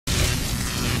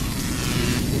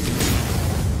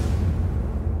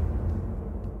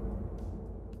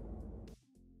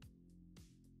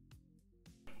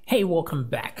Hey, welcome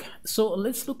back. So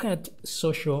let's look at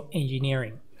social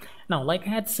engineering. Now, like I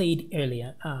had said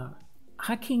earlier,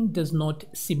 hacking does not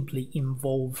simply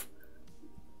involve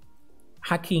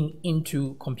hacking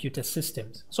into computer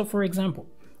systems. So for example,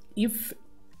 if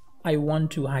I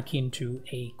want to hack into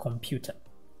a computer,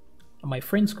 my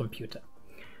friend's computer,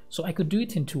 so I could do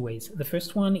it in two ways. The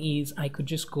first one is I could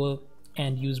just go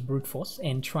and use brute force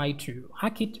and try to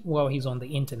hack it while he's on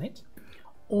the internet.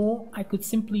 Or I could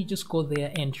simply just go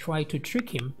there and try to trick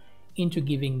him into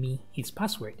giving me his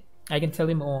password. I can tell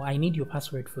him, oh, I need your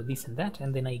password for this and that,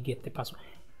 and then I get the password.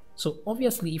 So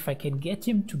obviously, if I can get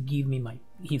him to give me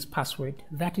his password,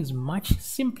 that is much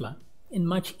simpler and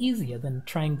much easier than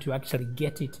trying to actually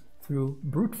get it through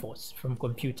brute force from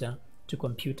computer to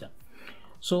computer.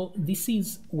 So this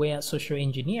is where social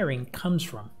engineering comes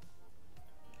from.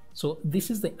 So this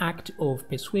is the act of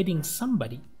persuading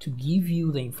somebody to give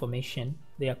you the information,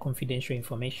 their confidential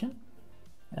information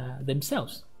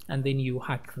themselves, and then you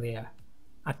hack their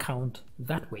account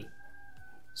that way.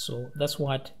 So that's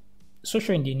what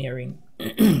social engineering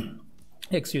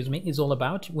excuse me, is all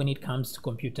about when it comes to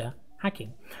computer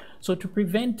hacking. So to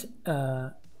prevent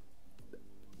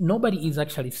nobody is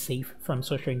actually safe from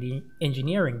social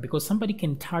engineering, because somebody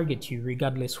can target you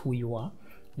regardless who you are.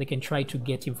 They can try to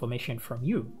get information from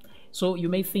you. So you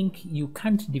may think you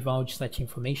can't divulge such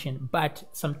information, but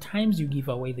sometimes you give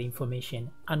away the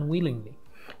information unwillingly.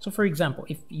 So for example,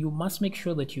 if you must make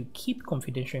sure that you keep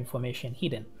confidential information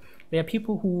hidden. There are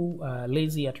people who are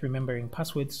lazy at remembering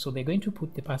passwords, so they're going to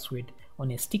put the password on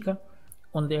a sticker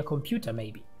on their computer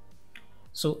maybe.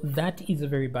 So that is a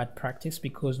very bad practice,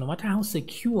 because no matter how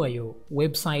secure your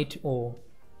website or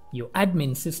your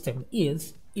admin system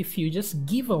is, if you just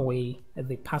give away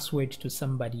the password to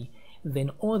somebody, then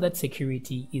all that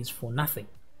security is for nothing.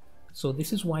 So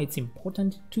this is why it's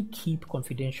important to keep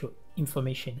confidential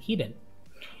information hidden.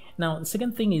 Now, the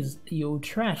second thing is your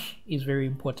trash is very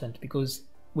important, because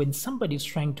when somebody is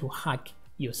trying to hack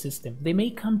your system, they may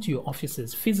come to your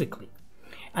offices physically,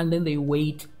 and then they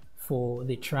wait for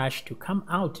the trash to come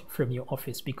out from your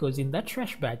office, because in that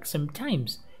trash bag,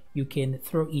 sometimes you can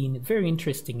throw in very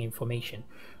interesting information.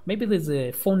 Maybe there's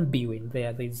a phone bill in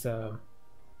there, there's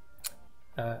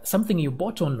something you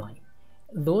bought online.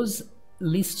 Those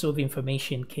lists of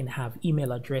information can have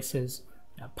email addresses,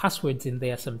 passwords in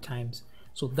there sometimes.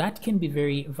 So that can be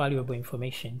very valuable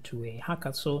information to a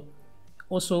hacker. So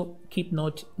also keep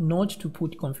note not to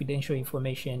put confidential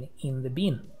information in the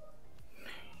bin.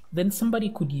 Then somebody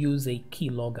could use a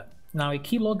keylogger. Now a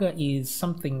keylogger is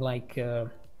something like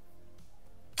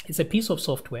it's a piece of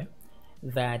software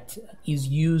that is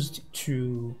used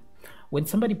to, when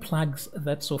somebody plugs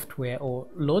that software or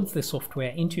loads the software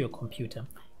into your computer,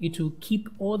 it will keep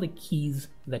all the keys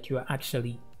that you are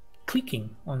actually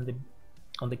clicking on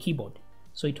the keyboard.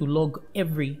 So it will log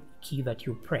every key that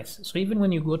you press. So even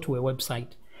when you go to a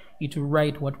website, it will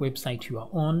write what website you are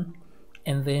on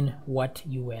and then what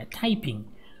you were typing.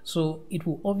 So it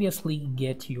will obviously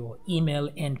get your email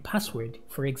and password,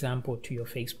 for example, to your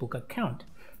Facebook account.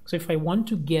 So if I want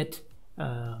to get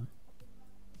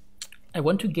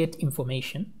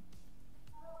information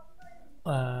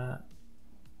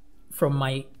from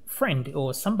my friend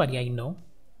or somebody I know,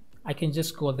 I can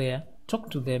just go there,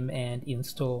 talk to them and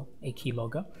install a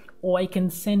keylogger, or I can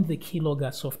send the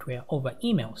keylogger software over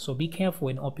email. So be careful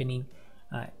when opening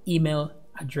email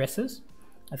addresses.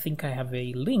 I think I have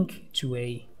a link to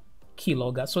a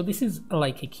keylogger. So this is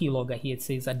like a keylogger here. It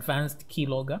says advanced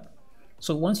keylogger.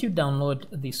 So once you download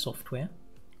this software,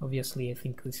 obviously I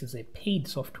think this is a paid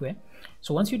software.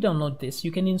 So once you download this,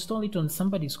 you can install it on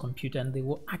somebody's computer and they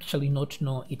will actually not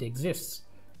know it exists.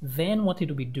 Then what it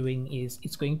will be doing is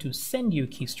it's going to send you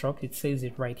keystrokes. It says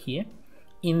it right here.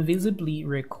 Invisibly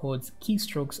records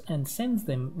keystrokes and sends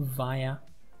them via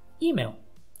email.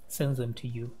 Sends them to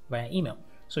you via email.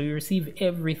 So you receive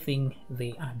everything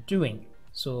they are doing.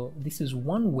 So this is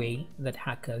one way that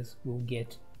hackers will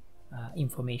get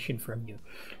information from you.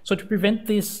 So to prevent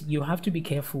this, you have to be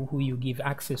careful who you give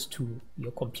access to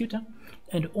your computer,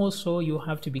 and also you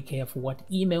have to be careful what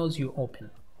emails you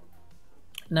open.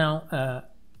 Now,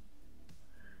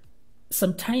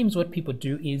 sometimes what people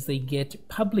do is they get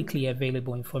publicly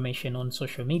available information on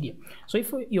social media. So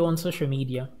if you're on social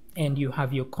media and you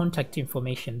have your contact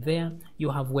information there, you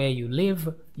have where you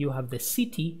live, you have the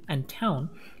city and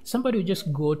town, somebody will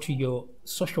just go to your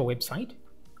social website,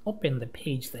 open the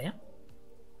page there,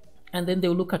 and then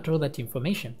they'll look at all that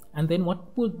information. And then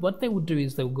what they would do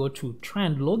is they'll go to try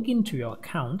and log into your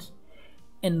account,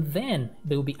 and then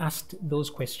they'll be asked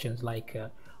those questions like,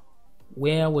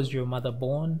 Where was your mother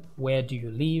born? Where do you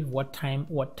live? What time,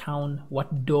 what town,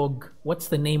 what dog, what's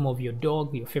the name of your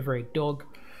dog, your favorite dog?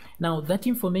 Now, that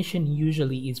information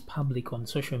usually is public on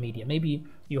social media. Maybe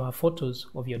you have photos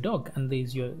of your dog and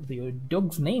there's your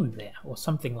dog's name there or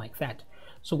something like that.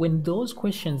 So when those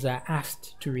questions are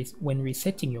asked when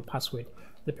resetting your password,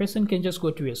 the person can just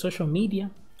go to your social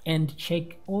media and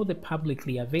check all the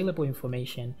publicly available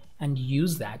information and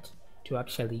use that to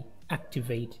actually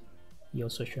activate your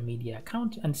social media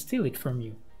account and steal it from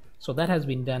you. So that has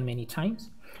been done many times.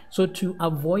 So to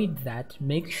avoid that,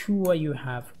 make sure you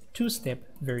have two-step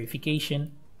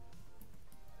verification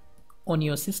on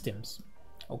your systems.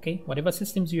 Okay, whatever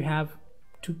systems you have,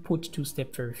 to put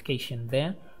two-step verification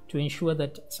there to ensure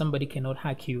that somebody cannot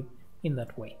hack you in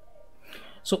that way.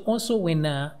 So also when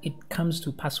it comes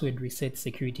to password reset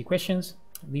security questions,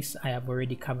 this I have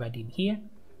already covered in here.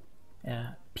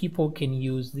 People can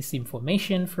use this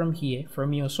information from here,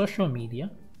 from your social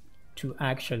media, to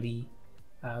actually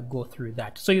go through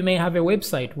that. So you may have a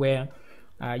website where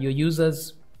your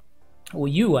users, or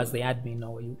you as the admin,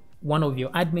 or one of your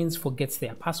admins forgets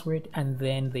their password and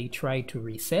then they try to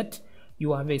reset.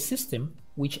 You have a system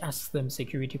which asks them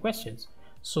security questions.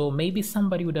 So maybe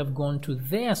somebody would have gone to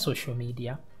their social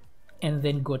media and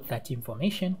then got that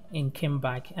information and came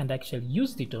back and actually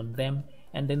used it on them,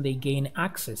 and then they gain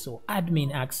access or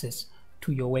admin access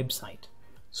to your website.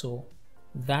 So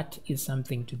that is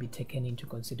something to be taken into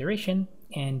consideration,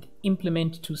 and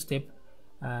implement two-step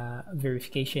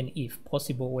verification if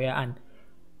possible, where an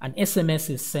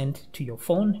SMS is sent to your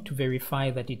phone to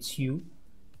verify that it's you,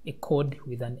 a code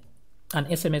with an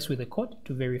SMS with a code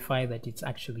to verify that it's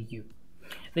actually you.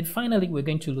 Then finally, we're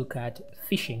going to look at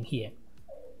phishing here.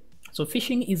 So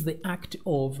phishing is the act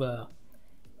of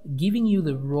giving you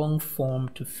the wrong form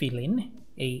to fill in,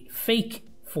 a fake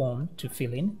form to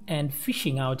fill in, and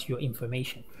phishing out your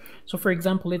information. So for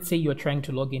example, let's say you're trying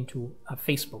to log into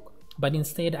Facebook, but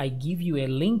instead I give you a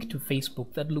link to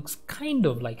Facebook that looks kind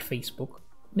of like Facebook,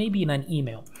 maybe in an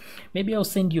email. Maybe I'll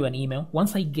send you an email.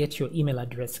 Once I get your email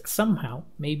address somehow,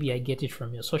 maybe I get it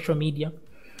from your social media,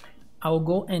 I'll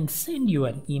go and send you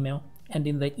an email, and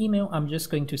in the email I'm just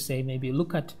going to say, maybe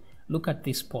look at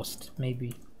this post,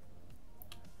 maybe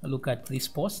look at this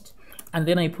post, and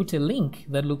then I put a link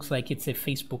that looks like it's a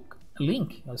Facebook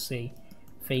link. I'll say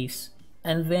face,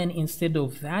 and then instead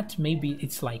of that, maybe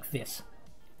it's like this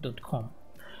 .com.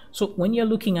 So when you're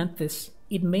looking at this,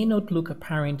 it may not look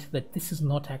apparent that this is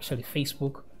not actually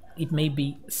Facebook. It may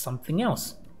be something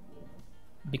else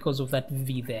because of that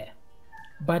V there,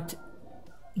 but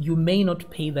you may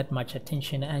not pay that much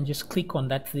attention and just click on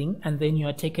that thing, and then you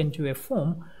are taken to a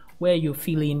form where you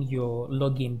fill in your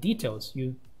login details.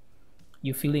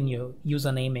 You fill in your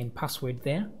username and password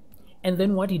there, and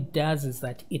then what it does is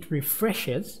that it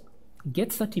refreshes,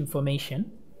 gets that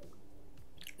information,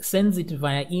 sends it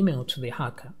via email to the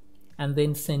hacker, and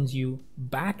then sends you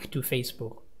back to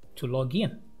Facebook to log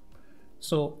in.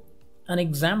 So an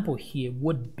example here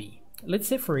would be, let's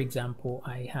say for example,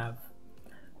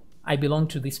 I belong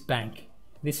to this bank.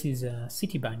 This is a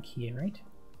Citibank here, right?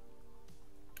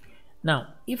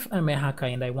 Now, if I'm a hacker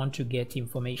and I want to get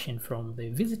information from the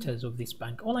visitors of this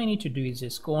bank, all I need to do is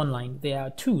just go online. There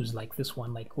are tools like this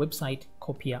one, like Website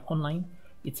Copier Online.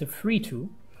 It's a free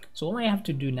tool. So all I have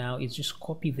to do now is just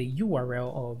copy the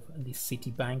URL of this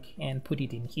Citibank and put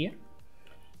it in here.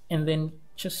 And then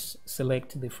just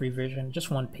select the free version, just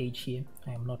one page here.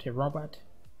 I am not a robot.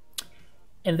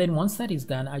 And then once that is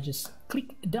done, I just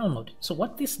click download. So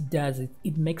what this does is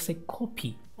it makes a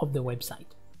copy of the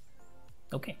website.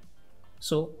 Okay,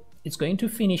 so it's going to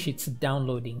finish its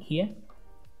downloading here,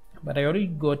 but I already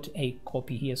got a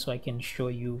copy here, so I can show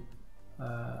you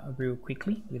real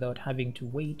quickly without having to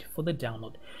wait for the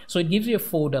download. So it gives you a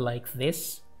folder like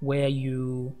this where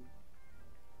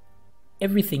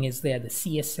everything is there, the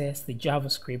CSS, the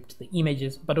JavaScript, the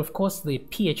images, but of course the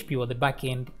PHP or the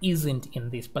backend isn't in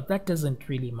this, but that doesn't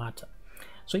really matter.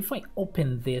 So if I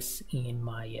open this in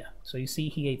my, so you see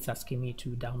here it's asking me to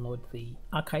download the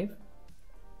archive.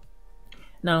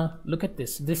 Now look at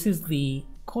this. This is the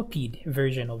copied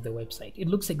version of the website. It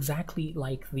looks exactly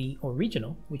like the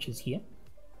original, which is here.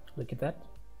 Look at that.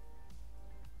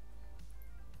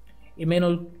 It may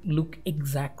not look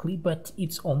exactly, but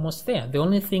it's almost there. The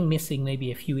only thing missing may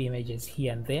be a few images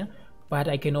here and there, but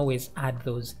I can always add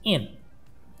those in.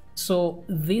 So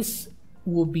this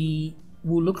will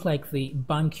look like the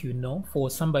bank you know for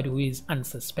somebody who is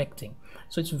unsuspecting.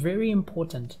 So it's very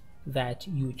important that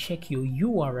you check your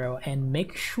URL and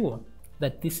make sure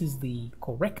that this is the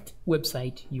correct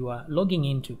website you are logging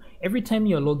into. Every time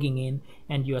you're logging in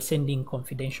and you are sending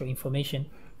confidential information,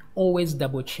 always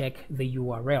double check the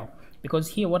URL, because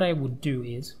here what I would do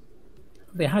is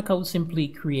the hacker will simply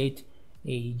create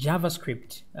a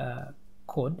JavaScript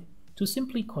code to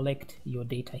simply collect your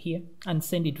data here and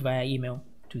send it via email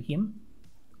to him.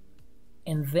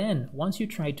 And then once you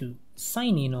try to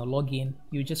sign in or log in,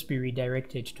 you'll just be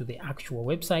redirected to the actual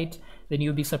website. Then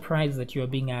you'll be surprised that you're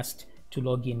being asked to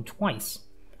log in twice,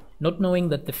 not knowing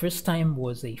that the first time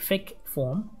was a fake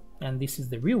form and this is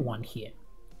the real one here.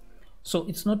 So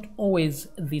it's not always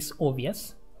this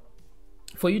obvious.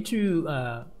 For you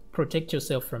to protect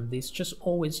yourself from this, just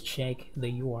always check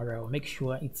the URL, make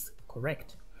sure it's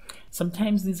correct.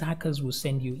 Sometimes these hackers will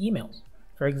send you emails.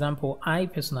 For example, I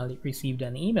personally received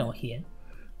an email here.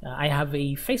 I have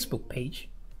a Facebook page.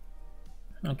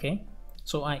 Okay,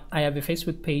 so I have a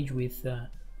Facebook page with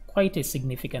quite a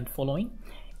significant following,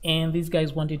 and these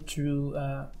guys wanted to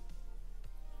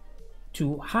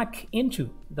hack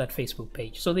into that Facebook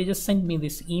page. So they just sent me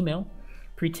this email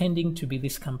pretending to be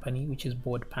this company, which is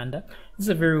Board Panda. This is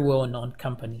a very well-known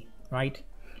company, right?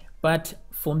 But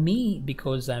for me,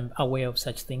 because I'm aware of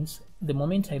such things, the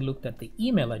moment I looked at the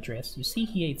email address, you see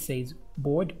here it says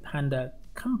Board Panda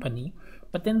Company,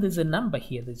 but then there's a number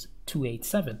here, there's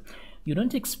 287. You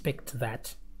don't expect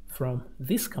that from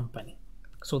this company.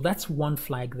 So that's one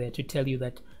flag there to tell you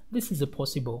that this is a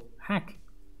possible hack.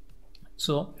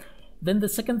 So then the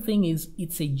second thing is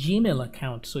it's a Gmail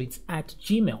account, so it's at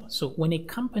Gmail. So when a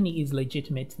company is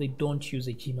legitimate, they don't use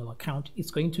a Gmail account.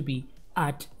 It's going to be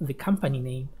at the company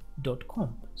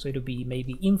name.com. So it'll be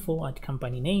maybe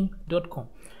info@companyname.com.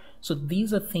 So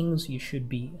these are things you should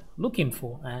be looking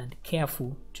for and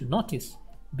careful to notice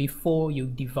before you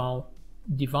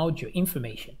divulge your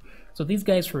information. So these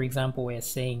guys, for example, were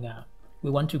saying, we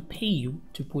want to pay you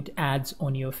to put ads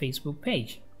on your Facebook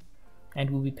page, and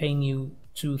we'll be paying you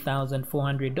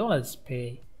 $2,400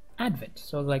 per advert.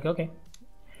 So I was like, okay,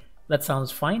 that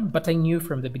sounds fine. But I knew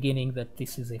from the beginning that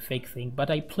this is a fake thing,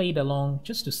 but I played along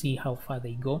just to see how far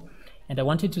they go. And I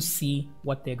wanted to see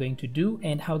what they're going to do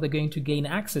and how they're going to gain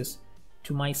access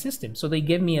to my system. So they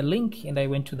gave me a link and I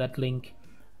went to that link.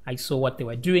 I saw what they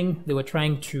were doing. They were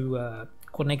trying to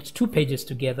connect two pages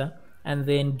together and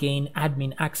then gain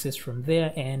admin access from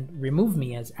there and remove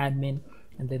me as admin.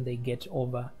 And then they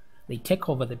take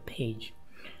over the page.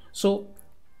 So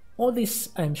all this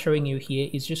I'm showing you here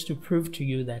is just to prove to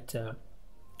you that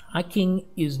hacking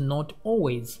is not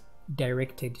always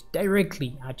directed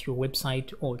directly at your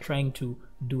website or trying to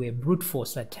do a brute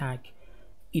force attack.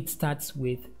 It starts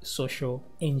with social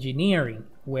engineering,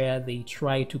 where they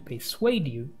try to persuade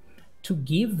you to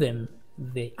give them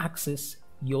the access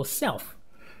yourself.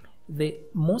 The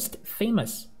most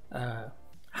famous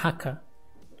hacker,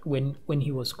 when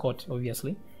he was caught,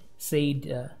 obviously,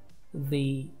 said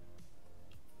the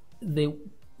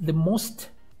most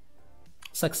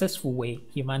successful way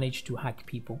he managed to hack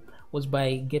people was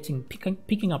by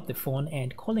picking up the phone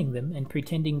and calling them and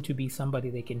pretending to be somebody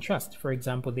they can trust. For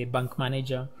example, the bank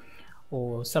manager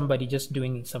or somebody just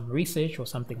doing some research or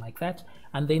something like that,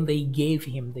 and then they gave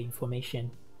him the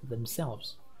information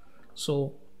themselves.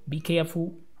 So be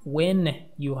careful when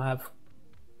you have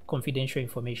confidential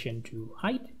information to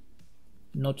hide,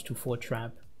 not to fall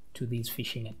trap to these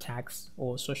phishing attacks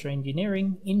or social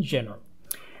engineering in general.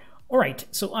 All right,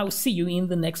 so I'll see you in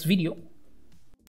the next video.